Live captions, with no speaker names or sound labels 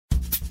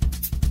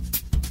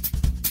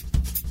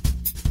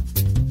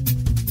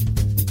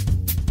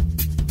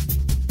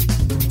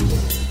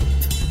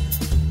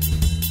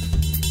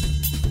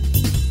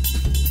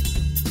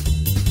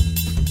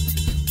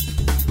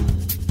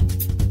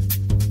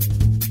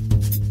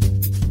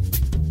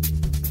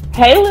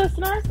Hey,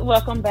 listeners,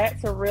 welcome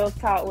back to Real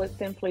Talk with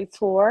Simply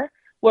Tour,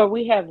 where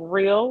we have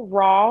real,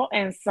 raw,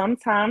 and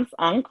sometimes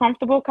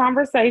uncomfortable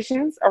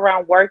conversations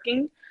around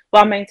working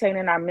while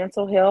maintaining our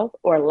mental health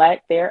or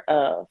lack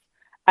thereof.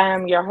 I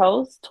am your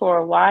host,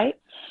 Tora White,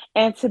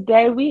 and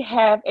today we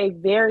have a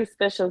very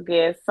special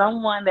guest,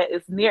 someone that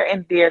is near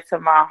and dear to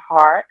my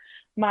heart,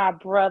 my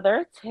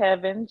brother,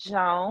 Tevin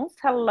Jones.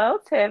 Hello,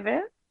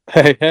 Tevin.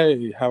 Hey,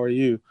 hey, how are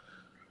you?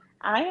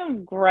 I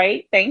am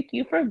great. Thank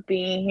you for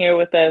being here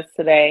with us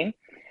today.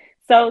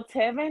 So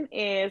Tevin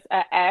is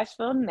an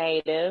Asheville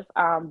native,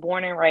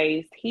 born and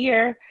raised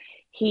here.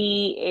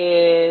 He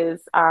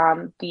is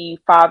the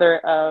father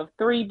of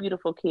three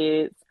beautiful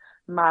kids,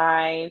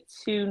 my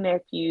two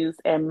nephews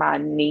and my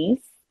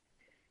niece.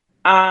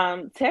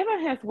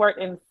 Tevin has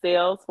worked in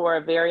sales for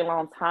a very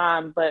long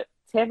time, but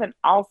Tevin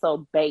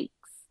also bakes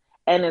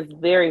and is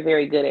very,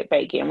 very good at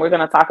baking. We're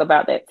going to talk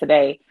about that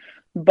today.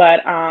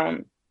 But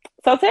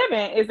so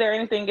Tevin, is there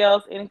anything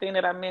else, anything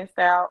that I missed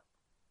out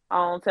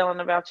on telling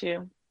about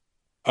you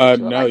that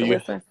you would No, like to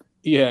listen?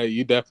 yeah,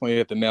 you definitely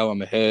hit the nail on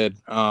the head.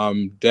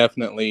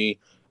 Definitely,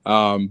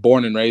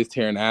 born and raised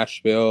here in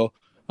Asheville.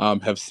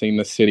 Have seen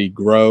the city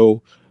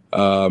grow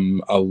a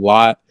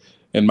lot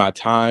in my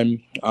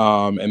time.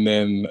 And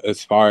then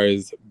as far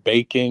as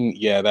baking,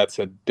 yeah, that's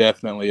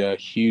definitely a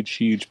huge,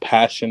 huge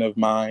passion of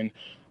mine.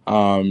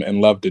 And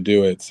love to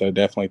do it. So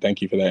definitely,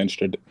 thank you for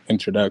that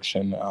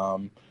introduction.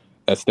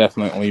 That's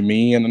definitely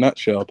me in a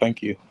nutshell.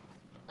 Thank you.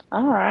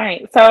 All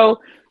right.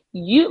 So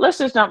you let's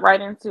just jump right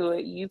into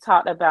it. You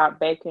talked about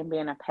baking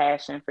being a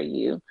passion for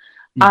you.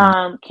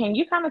 Can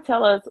you kind of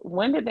tell us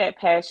when did that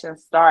passion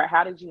start?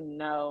 How did you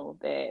know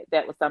that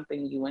that was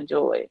something you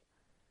enjoyed?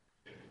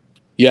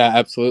 Yeah,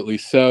 absolutely.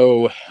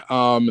 So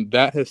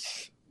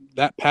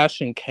that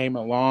passion came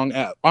along.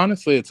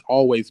 Honestly, it's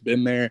always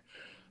been there.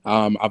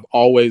 I've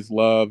always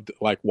loved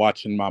like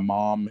watching my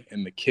mom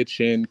in the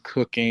kitchen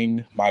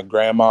cooking, my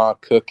grandma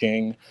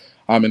cooking,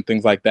 and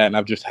things like that. And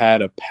I've just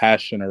had a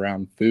passion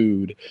around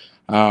food,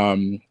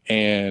 and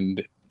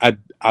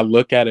I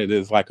look at it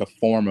as like a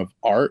form of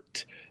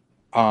art,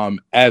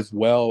 as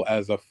well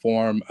as a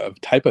form of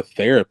type of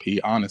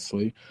therapy,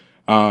 honestly.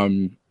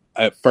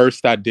 At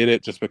first, I did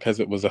it just because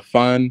it was a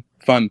fun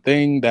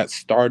thing that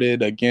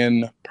started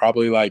again,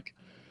 probably like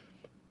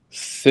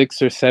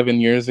 6 or 7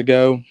 years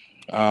ago.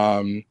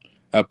 Um,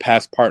 a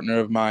past partner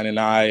of mine and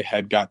I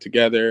had got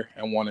together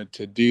and wanted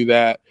to do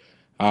that.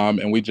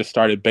 And we just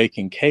started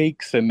baking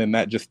cakes, and then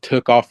that just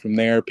took off from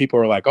there. People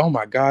were like, "Oh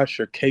my gosh,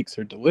 your cakes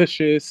are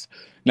delicious."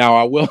 Now,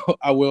 I will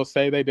I will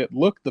say they didn't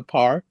look the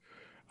par,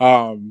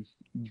 um,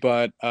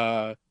 but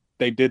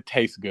they did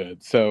taste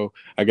good. So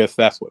I guess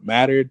that's what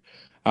mattered.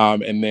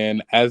 And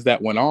then as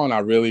that went on, I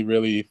really,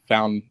 really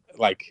found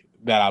like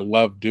that I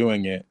love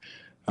doing it.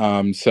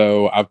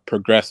 So I've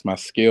progressed my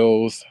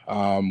skills,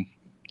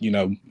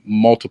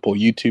 multiple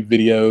YouTube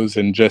videos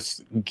and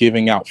just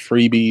giving out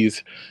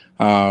freebies.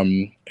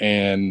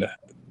 And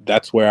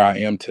that's where I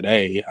am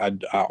today. I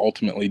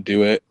ultimately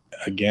do it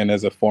again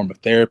as a form of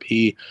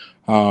therapy.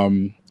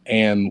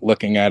 And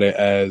looking at it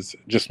as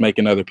just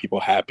making other people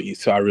happy.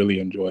 So I really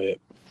enjoy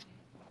it.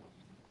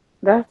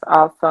 That's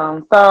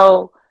awesome.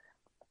 So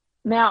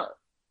now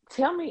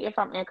tell me if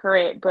I'm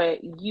incorrect,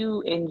 but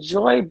you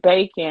enjoy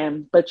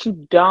baking, but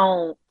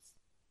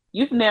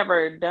you've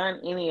never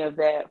done any of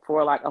that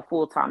for like a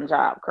full-time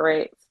job,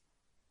 correct?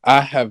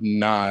 I have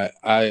not.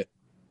 I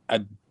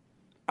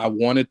I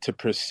wanted to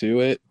pursue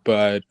it,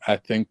 but I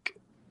think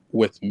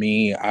with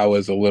me, I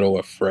was a little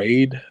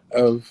afraid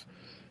of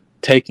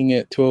taking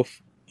it to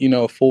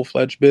a full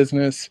fledged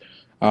business.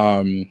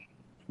 Um,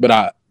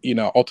 but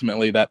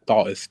ultimately, that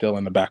thought is still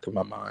in the back of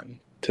my mind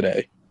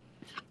today.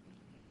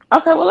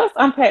 Okay, well, let's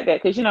unpack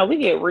that because we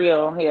get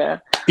real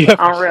here Yeah,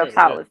 for on Real sure.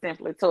 Talk Yeah. with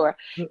Simply Tour.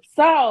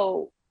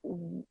 So,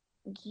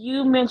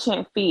 you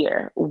mentioned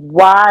fear.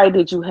 Why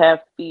did you have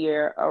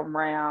fear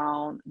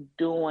around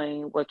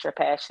doing what you're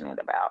passionate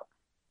about?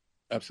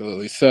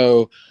 Absolutely.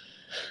 So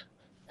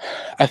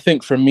I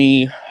think for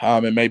me,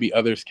 and maybe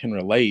others can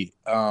relate,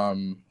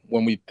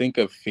 when we think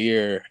of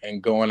fear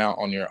and going out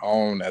on your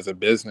own as a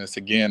business,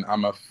 again,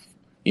 I'm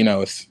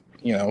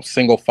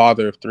single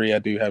father of three. I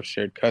do have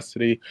shared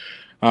custody,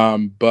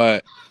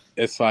 but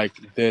it's like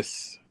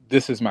this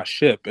is my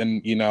ship,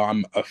 and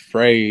I'm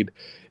afraid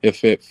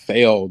if it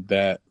failed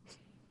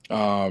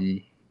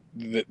um,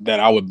 that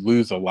I would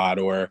lose a lot,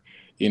 or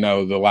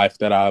the life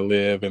that I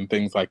live and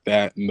things like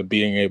that, and the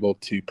being able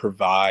to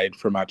provide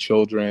for my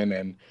children,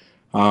 and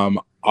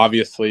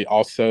obviously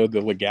also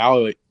the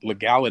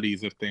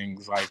legalities of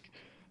things like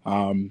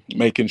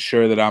making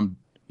sure that I'm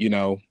you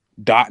know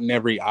dotting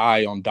every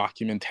I on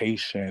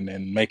documentation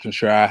and making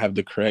sure I have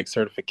the correct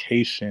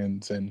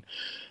certifications, and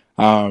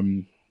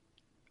um,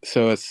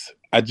 so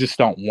I just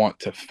don't want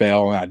to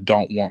fail, and I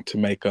don't want to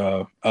make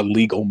a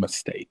legal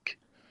mistake.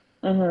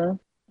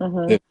 Mm-hmm.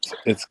 Mm-hmm.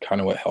 It's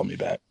kind of what held me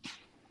back.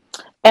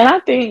 And I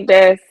think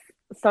that's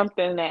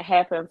something that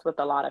happens with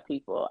a lot of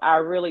people. I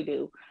really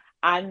do.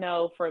 I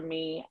know for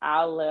me,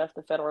 I left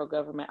the federal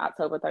government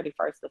October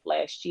 31st of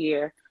last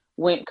year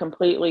went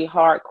completely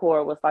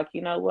hardcore, was like,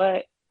 you know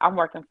what? I'm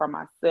working for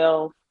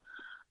myself.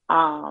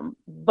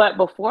 But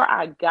before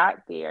I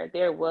got there,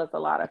 there was a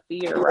lot of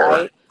fear,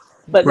 right?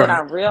 But then I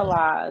Right.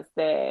 realized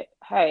that,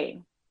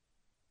 hey,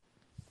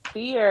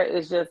 fear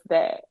is just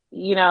that,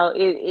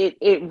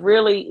 it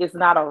really is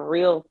not a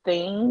real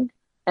thing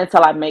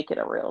until I make it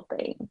a real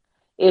thing.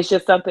 It's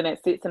just something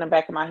that sits in the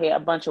back of my head, a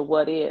bunch of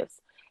what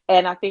ifs.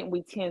 And I think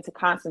we tend to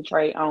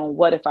concentrate on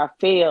what if I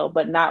fail,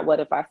 but not what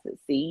if I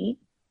succeed.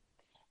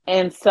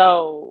 And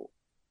so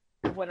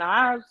when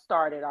I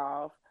started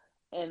off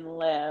and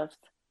left,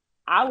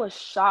 I was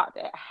shocked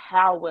at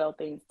how well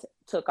things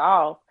took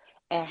off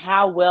and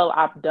how well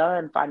I've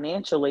done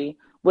financially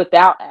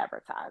without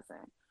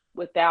advertising,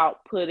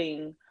 without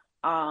putting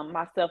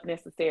myself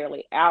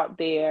necessarily out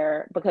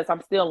there because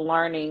I'm still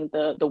learning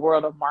the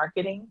world of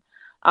marketing.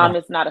 Right.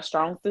 It's not a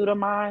strong suit of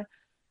mine.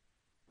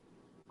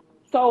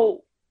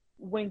 So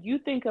when you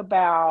think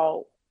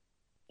about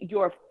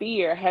your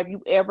fear, have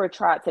you ever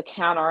tried to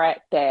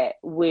counteract that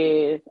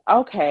with,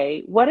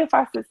 okay, what if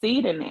I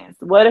succeed in this?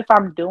 What if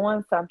I'm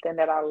doing something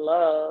that I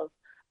love?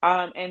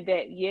 And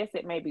that, yes,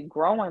 it may be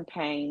growing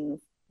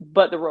pains,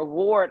 but the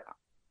reward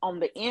on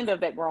the end of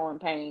that growing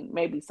pain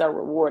may be so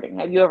rewarding.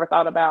 Have you ever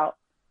thought about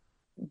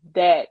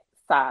that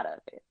side of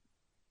it?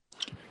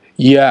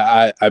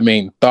 Yeah, I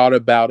mean, thought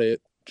about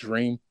it,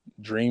 dreamed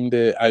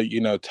it.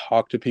 I,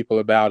 talked to people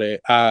about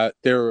it.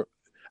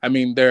 I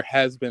mean, there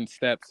has been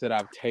steps that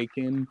I've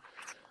taken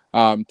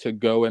to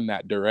go in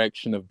that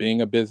direction of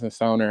being a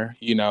business owner.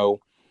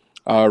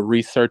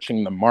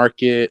 Researching the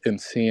market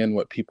and seeing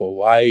what people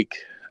like,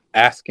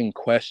 asking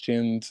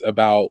questions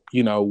about,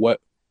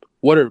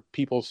 what are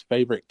people's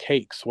favorite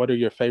cakes? What are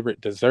your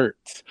favorite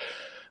desserts?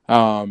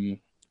 um,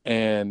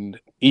 and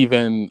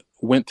even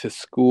went to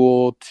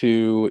school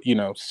to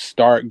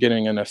start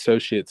getting an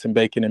associate's in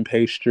baking and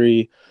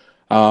pastry.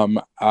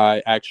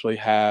 I actually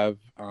have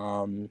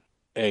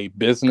a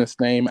business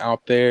name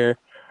out there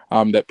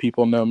that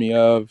people know me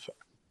of,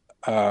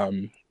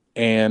 um,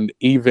 and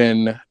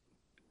even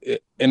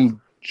and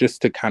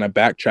just to kind of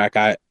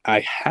backtrack, I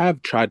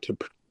have tried to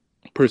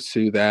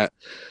pursue that,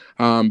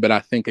 but I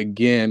think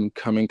again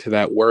coming to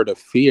that word of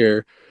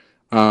fear,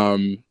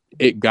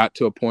 it got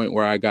to a point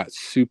where I got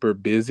super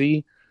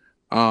busy,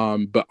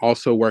 but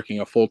also working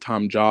a full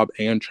time job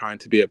and trying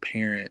to be a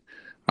parent.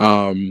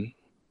 Um,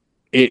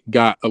 it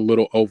got a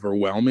little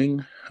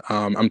overwhelming.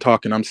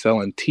 I'm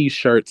selling t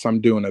shirts,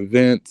 I'm doing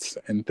events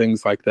and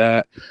things like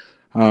that.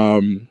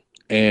 Um,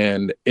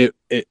 and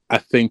I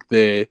think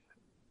the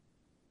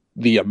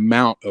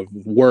amount of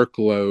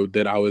workload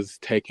that I was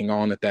taking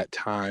on at that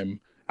time,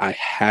 I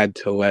had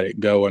to let it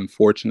go,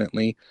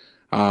 unfortunately.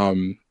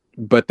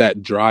 But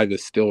that drive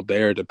is still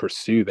there to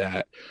pursue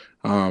that.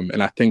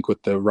 And I think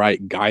with the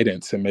right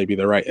guidance and maybe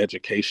the right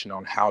education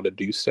on how to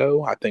do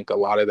so, I think a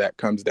lot of that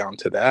comes down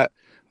to that.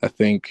 I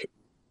think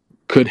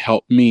could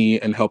help me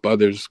and help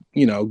others,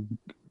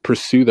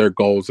 pursue their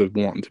goals of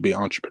wanting to be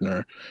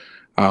entrepreneur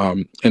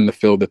in the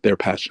field that they're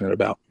passionate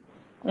about.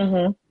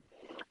 Mm-hmm.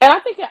 And I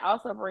think it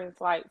also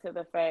brings light to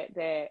the fact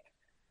that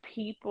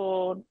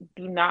people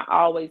do not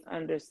always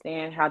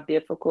understand how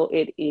difficult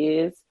it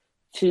is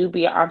to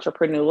be an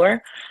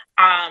entrepreneur.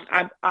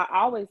 I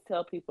always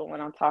tell people when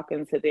I'm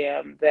talking to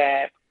them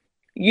that,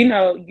 you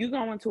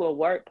go into a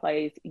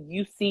workplace,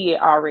 you see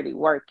it already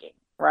working,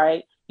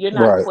 right? You're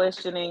not Right.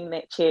 questioning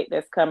that check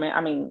that's coming.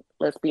 I mean,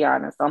 let's be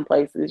honest, some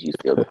places you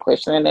still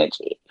questioning that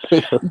check.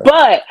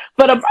 But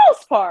for the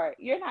most part,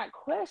 you're not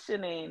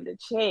questioning the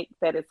check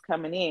that is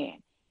coming in.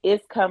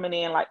 It's coming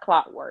in like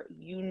clockwork.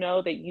 You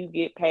know that you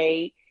get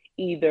paid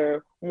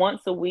either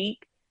once a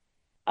week,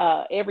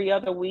 every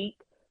other week,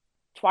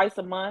 twice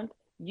a month,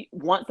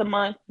 once a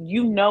month.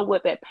 You know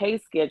what that pay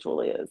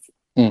schedule is.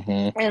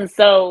 Hmm. And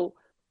so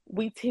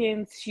we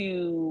tend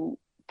to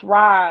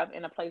thrive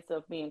in a place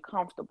of being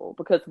comfortable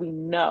because we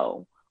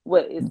know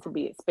what is to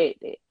be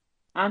expected.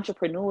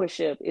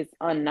 Entrepreneurship is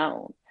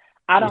unknown.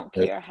 I don't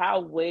Right. care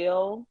how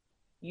well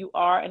you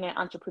are in an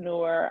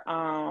entrepreneur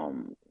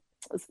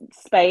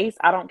space.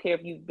 I don't care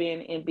if you've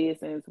been in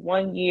business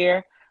 1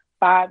 year,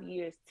 5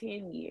 years,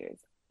 10 years.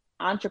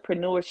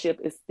 Entrepreneurship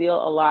is still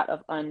a lot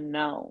of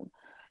unknown.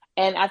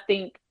 And I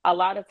think a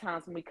lot of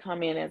times when we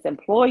come in as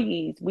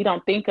employees, we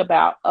don't think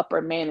about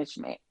upper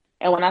management.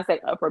 And when I say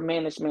upper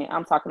management,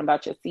 I'm talking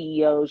about your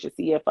CEOs, your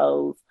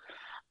CFOs.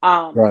 We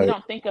Right.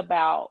 don't think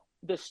about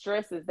the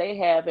stresses they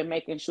have in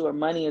making sure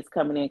money is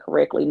coming in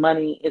correctly,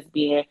 money is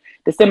being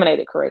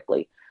disseminated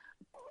correctly,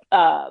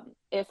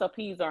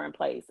 SOPs are in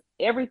place.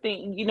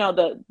 Everything,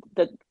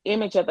 the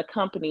image of the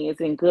company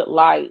is in good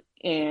light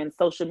and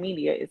social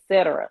media,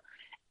 etc.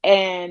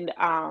 And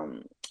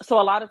so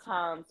a lot of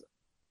times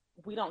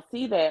we don't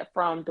see that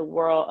from the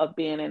world of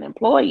being an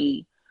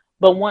employee.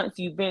 But once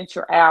you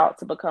venture out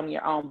to become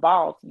your own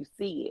boss, you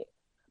see it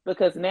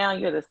because now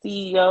you're the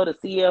CEO, the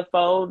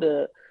CFO,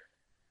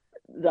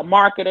 the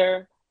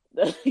marketer.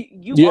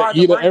 You Yeah, are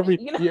the brand.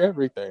 you're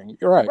everything.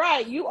 You're right.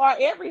 Right? You are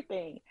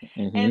everything.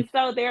 Hmm. And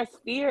so there's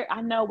fear.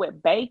 I know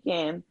with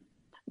bacon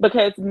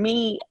because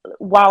me,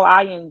 while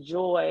I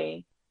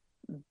enjoy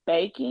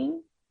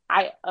baking,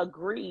 I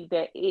agree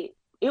that it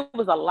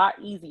was a lot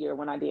easier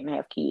when I didn't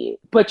have kids.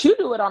 But you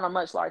do it on a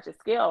much larger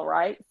scale,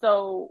 right?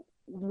 So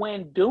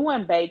when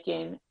doing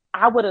baking,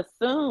 I would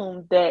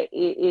assume that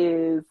it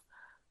is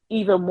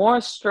even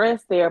more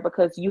stress there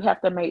because you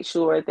have to make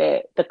sure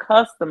that the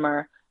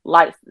customer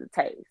likes the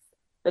taste.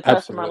 The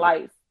customer Absolutely.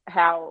 likes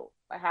how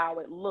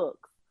it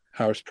looks.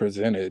 How it's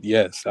presented.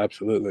 Yes,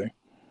 absolutely.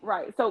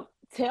 Right. So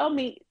tell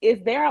me, is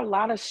there a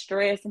lot of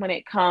stress when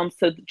it comes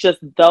to just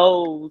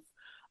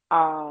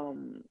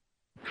um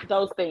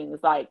those things,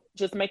 like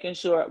just making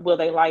sure will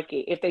they like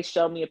it? If they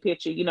show me a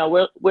picture,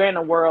 we're in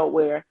a world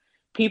where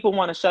people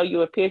want to show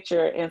you a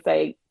picture and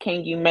say,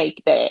 "Can you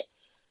make that?"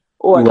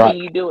 Or "Can Right.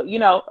 you do it?"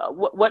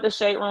 What does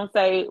Shade Room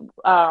say?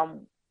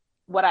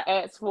 What I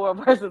asked for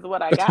versus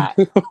what I got.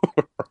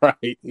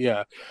 Right.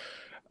 Yeah.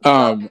 So,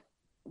 Um,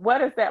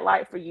 what is that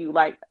like for you?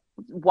 Like,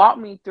 walk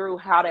me through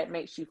how that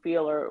makes you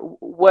feel, or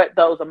what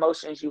those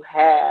emotions you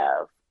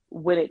have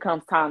when it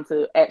comes time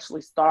to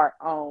actually start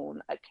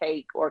on a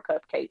cake or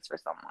cupcakes for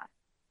someone.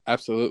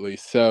 Absolutely.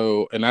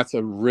 So, and that's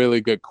a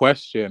really good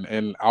question.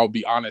 And I'll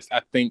be honest,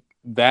 I think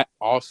that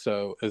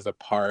also is a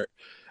part,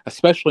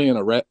 especially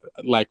in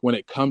like when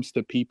it comes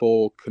to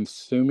people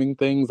consuming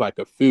things like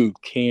a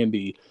food,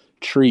 candy,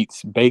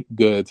 treats, baked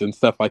goods, and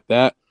stuff like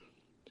that.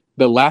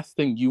 The last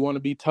thing you want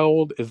to be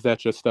told is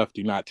that your stuff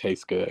do not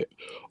taste good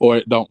or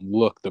it don't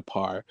look the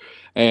par.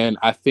 And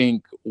I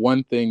think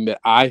one thing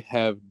that I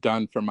have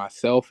done for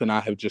myself, and I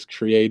have just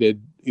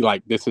created,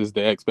 like, this is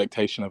the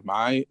expectation of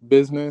my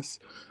business,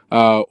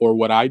 or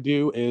what I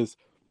do is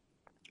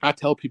I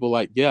tell people,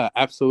 like, yeah,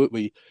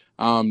 absolutely,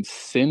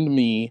 send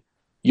me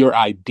your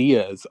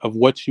ideas of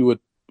what you would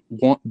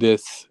want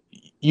this,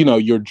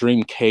 your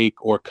dream cake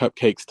or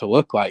cupcakes to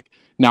look like.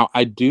 Now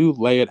I do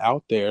lay it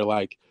out there,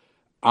 like,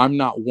 I'm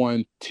not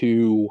one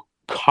to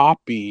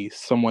copy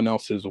someone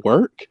else's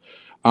work.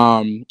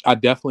 I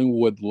definitely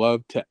would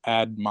love to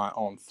add my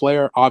own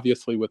flair,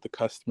 obviously with the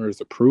customer's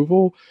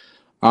approval.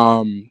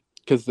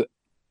 Because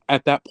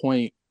at that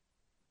point,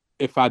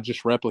 if I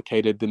just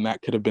replicated, then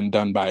that could have been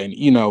done by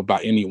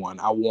by anyone.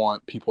 I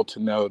want people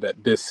to know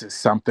that this is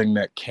something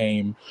that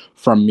came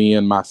from me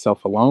and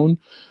myself alone.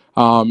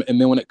 And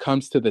then when it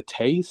comes to the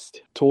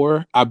taste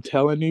tour, I'm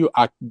telling you,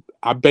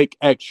 I bake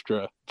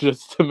extra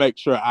just to make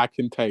sure I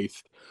can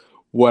taste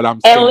what I'm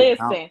And sending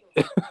out. listen,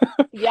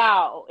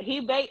 y'all, he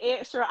baked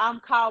extra.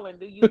 I'm calling.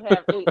 Do you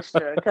have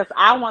extra? Because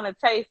I want to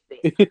taste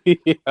it.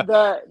 Yeah,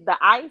 The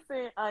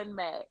icing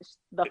unmatched.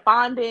 The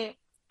fondant.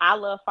 I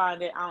love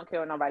fondant. I don't care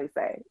what nobody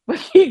say. But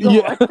keep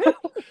yeah. going.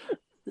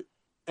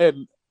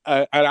 And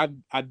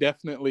I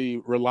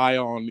definitely rely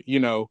on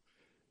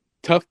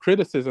tough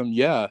criticism.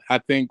 Yeah, I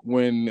think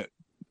when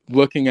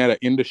looking at an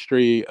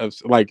industry of,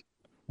 like,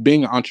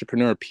 being an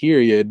entrepreneur,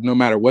 period, no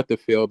matter what the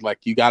field, like,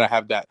 you got to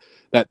have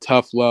that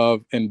tough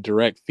love and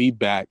direct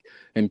feedback,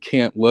 and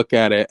can't look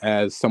at it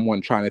as someone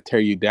trying to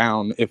tear you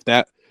down. If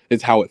that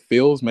is how it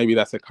feels, maybe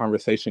that's a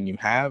conversation you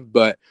have.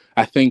 But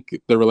I think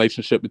the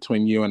relationship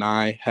between you and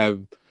I have,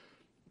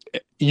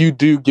 you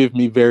do give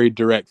me very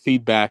direct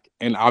feedback.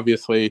 And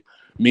obviously,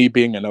 me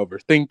being an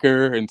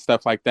overthinker and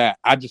stuff like that,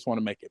 I just want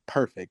to make it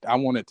perfect. I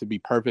want it to be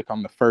perfect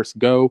on the first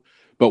go.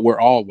 But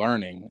we're all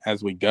learning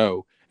as we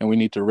go, and we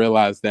need to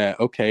realize that,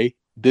 okay,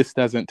 this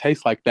doesn't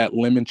taste like that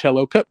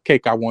limoncello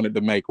cupcake I wanted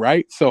to make,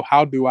 right? So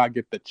how do I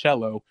get the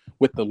cello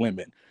with the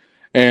lemon?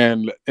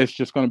 And it's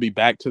just going to be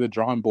back to the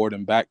drawing board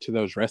and back to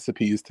those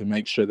recipes to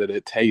make sure that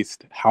it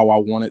tastes how I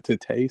want it to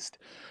taste.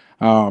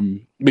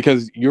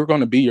 Because you're going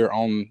to be your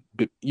own,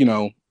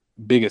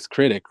 biggest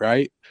critic,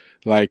 right?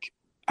 Like,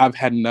 I've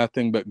had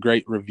nothing but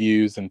great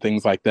reviews and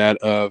things like that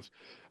of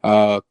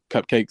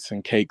cupcakes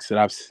and cakes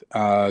that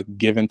I've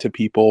given to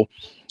people.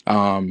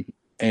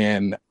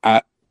 And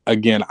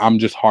again, I'm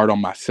just hard on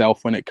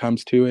myself when it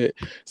comes to it.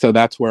 So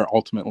that's where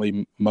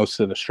ultimately most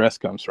of the stress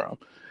comes from.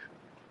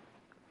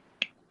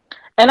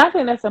 And I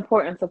think that's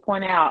important to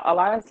point out. A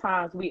lot of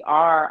times we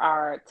are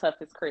our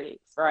toughest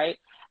critics, right?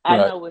 I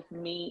Right. know with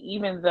me,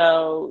 even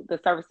though the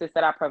services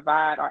that I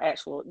provide are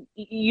actual,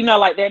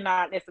 like they're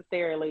not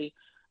necessarily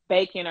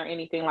baking or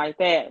anything like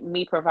that,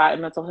 me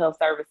providing mental health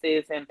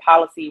services and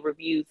policy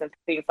reviews and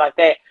things like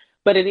that.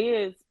 But it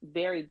is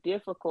very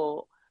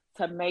difficult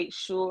to make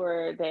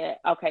sure that,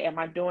 okay, am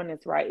I doing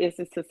this right? Is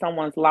this to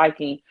someone's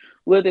liking?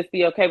 Will this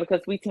be okay?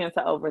 Because we tend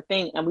to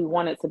overthink and we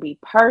want it to be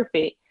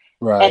perfect,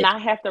 and Right. I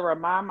have to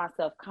remind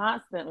myself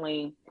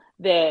constantly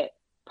that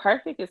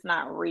perfect is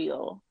not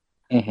real.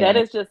 That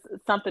Hmm. is just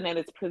something that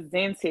is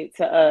presented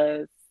to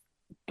us,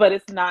 but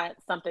it's not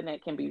something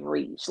that can be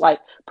reached.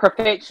 Like,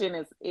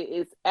 perfection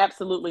is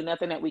absolutely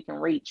nothing that we can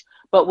reach.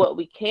 But what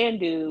we can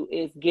do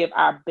is give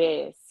our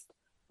best,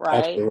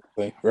 right?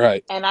 Absolutely.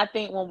 Right. And I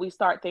think when we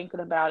start thinking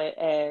about it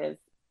as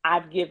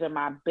I've given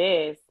my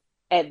best,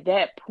 at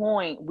that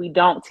point, we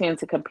don't tend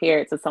to compare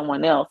it to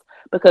someone else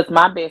because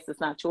my best is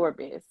not your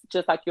best,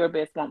 just like your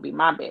best won't be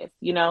my best,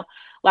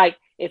 Like,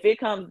 if it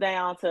comes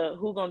down to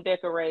who gonna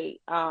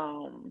decorate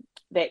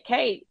that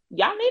cake,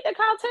 y'all need to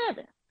call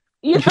Tevin.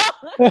 You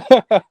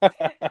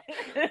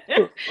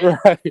know?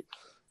 Right.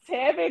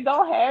 Tevin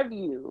gonna have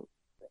you.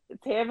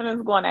 Tevin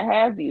is going to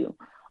have you.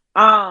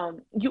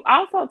 You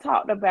also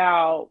talked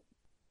about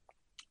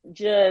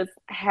just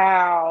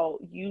how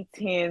you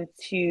tend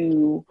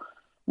to,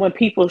 when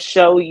people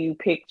show you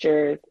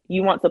pictures,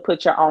 you want to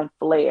put your own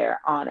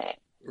flair on it.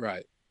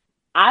 Right.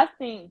 I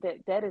think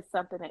that that is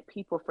something that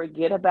people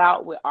forget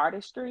about with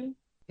artistry,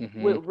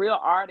 Hmm. with real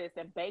artists,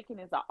 and baking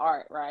is an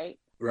art, right?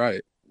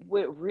 Right.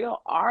 With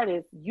real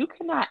artists, you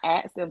cannot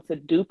ask them to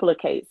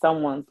duplicate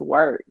someone's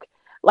work.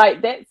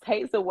 Like that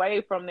takes away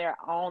from their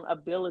own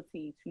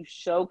ability to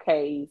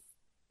showcase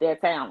their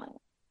talent.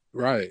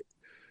 Right.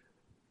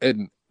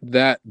 And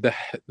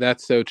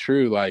that's so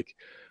true. Like,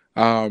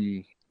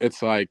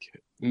 it's like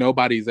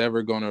nobody's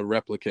ever going to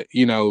replicate,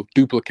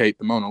 duplicate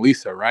the Mona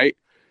Lisa, right?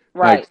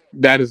 Like Right.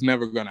 that is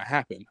never going to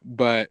happen.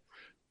 But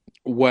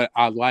what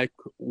I like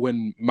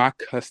when my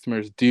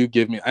customers do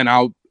give me, and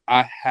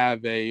I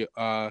have a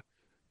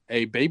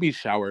baby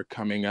shower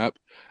coming up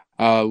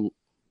uh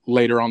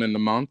later on in the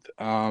month,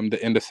 the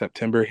end of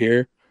September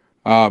here,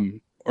 or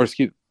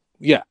excuse,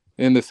 yeah,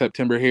 end of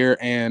September here,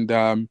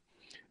 and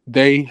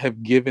they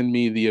have given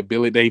me the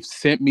ability. They've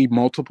sent me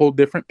multiple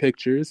different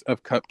pictures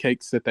of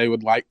cupcakes that they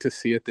would like to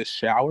see at this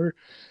shower,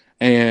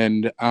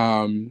 and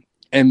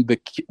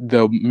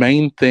the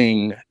main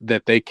thing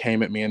that they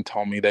came at me and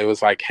told me, they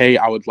was like, hey,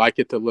 I would like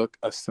it to look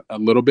a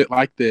little bit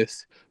like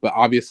this, but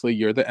obviously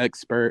you're the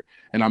expert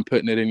and I'm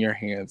putting it in your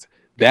hands.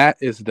 That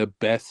is the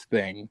best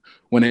thing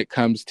when it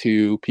comes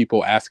to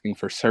people asking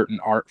for certain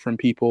art from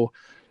people.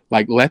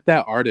 Like, let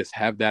that artist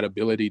have that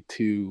ability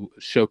to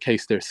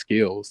showcase their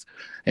skills.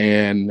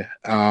 And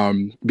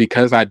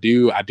because I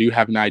do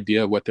have an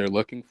idea of what they're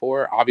looking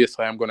for.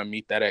 Obviously I'm going to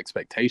meet that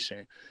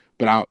expectation,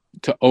 but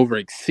to over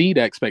exceed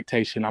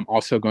expectation, I'm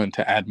also going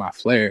to add my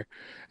flair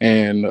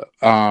and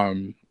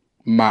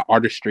my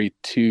artistry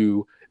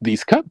to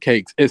these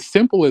cupcakes. As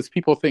simple as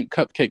people think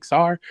cupcakes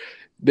are,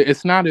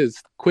 it's not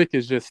as quick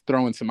as just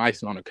throwing some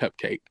icing on a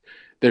cupcake.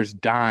 They're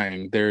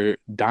dyeing the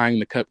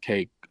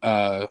cupcake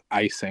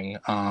icing,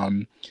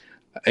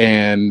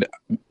 and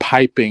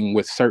piping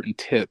with certain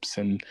tips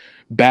and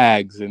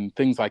bags and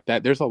things like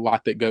that. There's a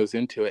lot that goes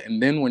into it.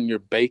 And then when you're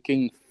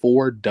baking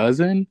 4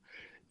 dozen,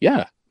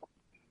 yeah,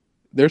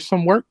 there's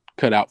some work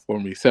cut out for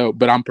me. So,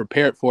 but I'm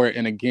prepared for it.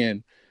 And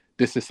again,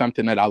 this is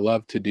something that I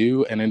love to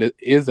do, and it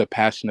is a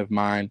passion of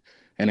mine.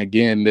 And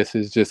again, this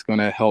is just going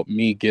to help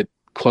me get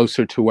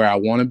closer to where I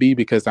want to be,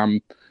 because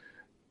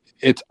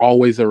it's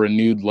always a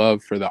renewed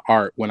love for the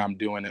art when I'm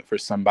doing it for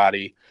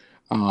somebody.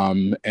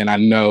 And I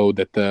know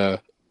that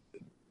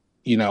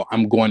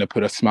I'm going to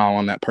put a smile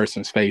on that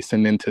person's face,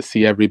 and then to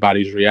see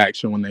everybody's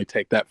reaction when they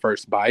take that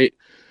first bite,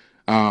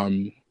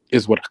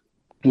 is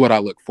what I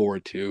look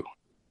forward to.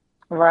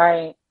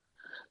 Right.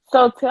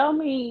 So tell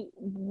me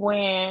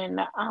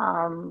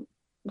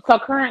so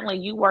currently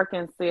you work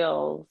in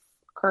sales,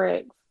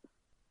 correct?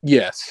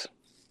 Yes,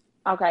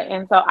 Okay.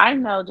 And so I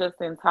know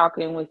just in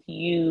talking with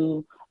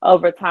you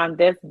over time,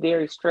 that's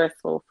very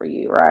stressful for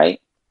you,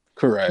 right?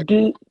 correct.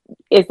 Do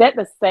Is that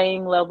the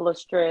same level of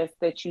stress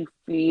that you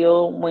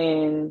feel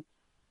when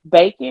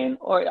baking,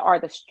 or are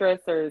the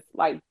stressors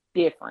like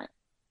different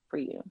for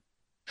you?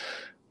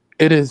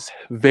 It is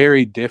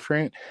very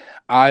different.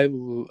 I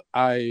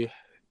I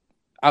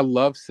I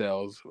love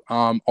sales.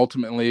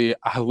 Ultimately,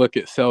 I look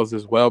at sales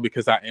as well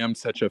because I am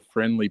such a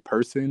friendly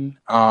person,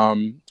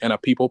 and a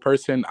people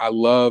person.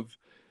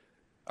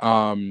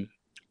 Um,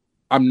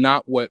 I'm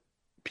not what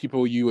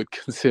people you would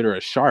consider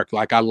a shark.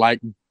 Like, I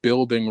like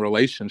building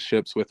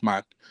relationships with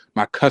my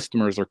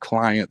customers or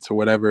clients or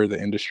whatever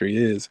the industry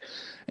is,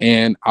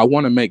 and I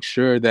want to make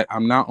sure that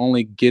I'm not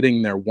only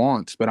getting their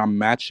wants, but I'm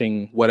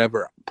matching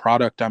whatever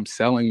product I'm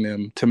selling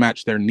them to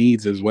match their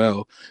needs as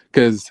well.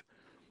 Because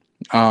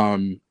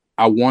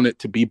I want it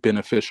to be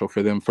beneficial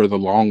for them for the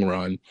long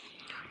run.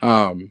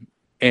 Um,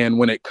 and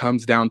when it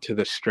comes down to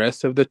the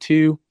stress of the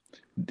two,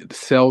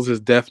 sales is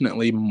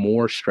definitely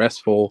more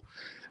stressful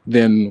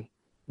than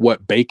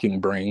what baking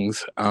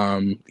brings.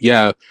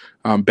 Yeah,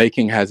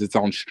 baking has its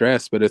own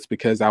stress, but it's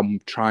because I'm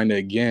trying to,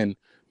 again,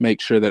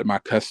 make sure that my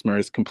customer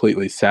is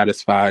completely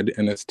satisfied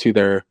and it's to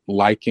their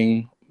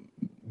liking,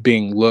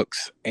 being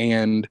looks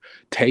and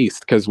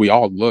taste, because we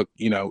all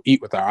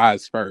eat with our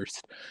eyes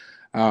first.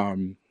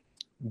 Um,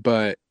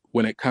 but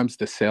when it comes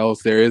to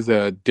sales, there is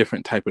a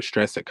different type of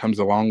stress that comes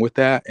along with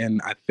that.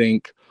 And I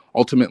think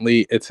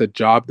ultimately it's a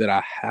job that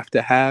I have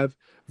to have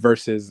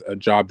versus a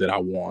job that I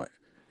want,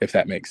 if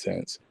that makes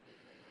sense.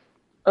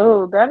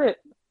 Oh, that is,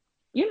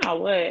 you know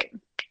what?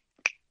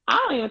 I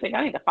don't even think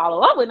I need to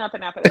follow up with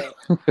nothing after that.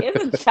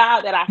 It's a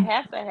job that I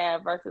have to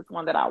have versus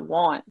one that I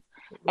want.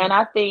 And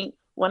I think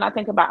when I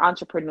think about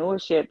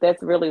entrepreneurship,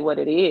 that's really what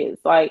it is.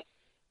 Like,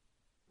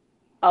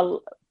 a,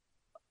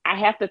 I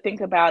have to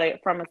think about it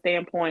from a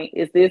standpoint,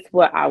 is this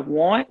what I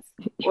want,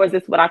 or is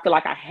this what I feel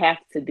like I have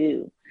to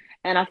do?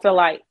 And I feel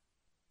like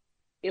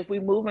if we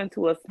move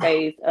into a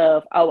space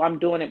of, oh, I'm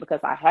doing it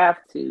because I have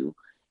to,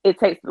 it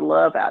takes the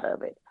love out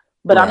of it.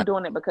 But I'm Right.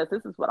 doing it because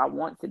this is what I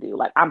want to do.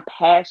 Like, I'm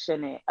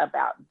passionate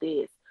about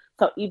this.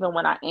 So even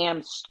when I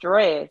am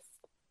stressed,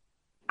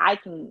 I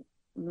can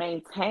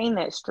maintain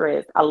that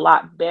stress a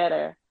lot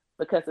better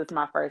because it's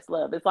my first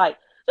love. It's like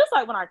just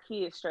like when our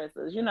kids stress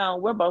us,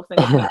 we're both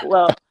single parents.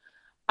 Well,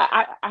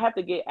 I have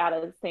to get out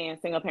of saying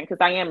single parent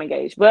because I am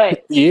engaged,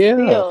 but Yeah.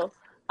 still,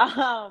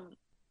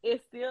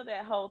 it's still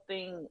that whole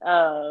thing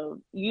of,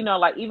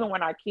 like even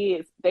when our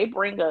kids, they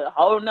bring a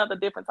whole nother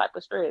different type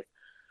of stress.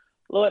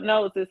 Lord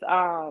knows this,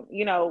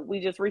 we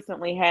just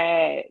recently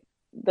had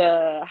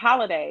the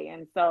holiday,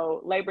 and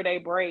so Labor Day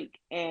break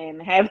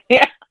and having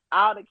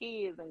all the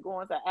kids and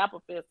going to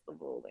Apple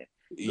Festival and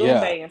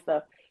Yeah, Goombay and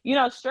stuff.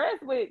 Stress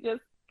with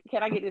just,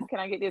 can I get this? Can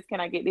I get this? Can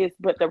I get this?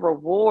 But the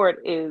reward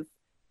is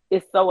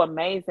so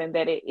amazing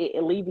that it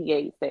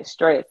alleviates that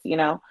stress.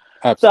 So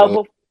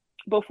absolutely.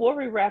 before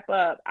we wrap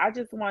up, I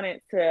just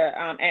wanted to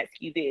ask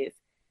you this: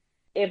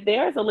 if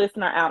there's a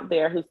listener out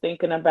there who's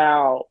thinking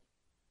about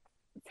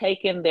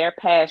taking their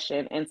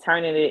passion and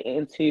turning it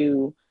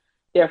into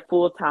their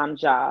full-time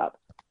job,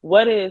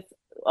 what is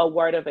a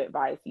word of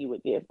advice you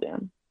would give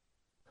them?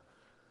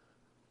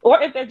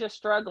 Or if they're just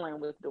struggling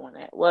with doing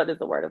that, what is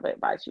the word of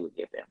advice you would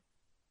give them?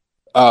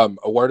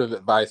 A word of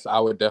advice I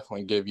would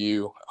definitely give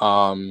you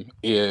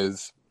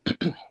is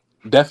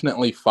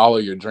definitely follow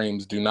your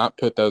dreams. Do not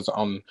put those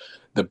on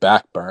the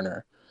back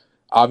burner.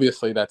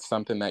 Obviously, that's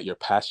something that you're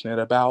passionate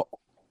about.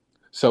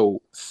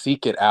 So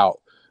seek it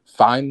out.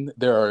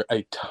 There are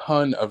a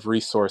ton of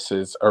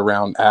resources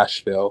around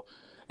Asheville,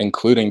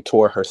 including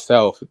Tor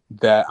herself,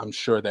 that I'm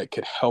sure that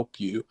could help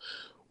you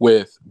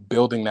with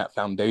building that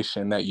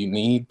foundation that you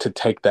need to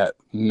take that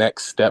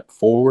next step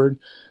forward.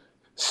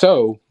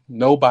 So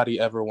nobody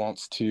ever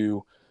wants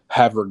to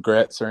have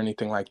regrets or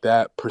anything like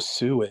that.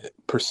 Pursue it.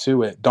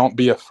 Pursue it. Don't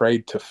be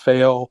afraid to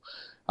fail.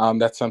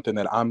 That's something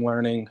that I'm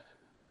learning.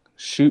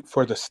 Shoot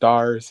for the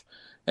stars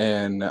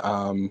and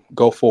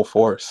go full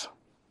force.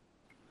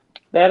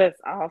 That is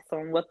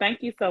awesome. Well,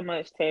 thank you so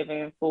much,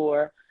 Tevin,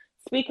 for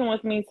speaking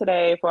with me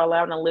today, for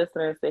allowing the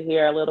listeners to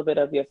hear a little bit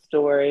of your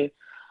story.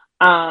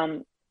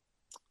 Um,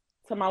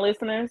 to my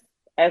listeners,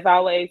 as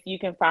always, you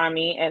can find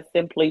me at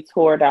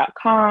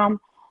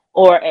simplytour.com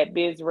or at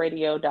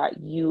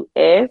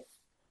bizradio.us.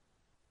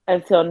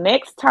 Until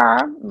next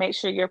time, make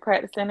sure you're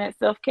practicing that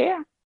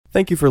self-care.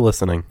 Thank you for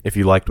listening. If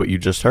you liked what you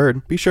just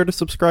heard, be sure to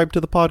subscribe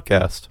to the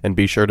podcast, and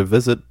be sure to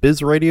visit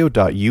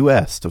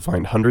bizradio.us to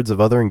find hundreds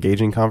of other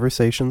engaging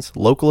conversations,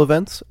 local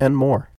events, and more.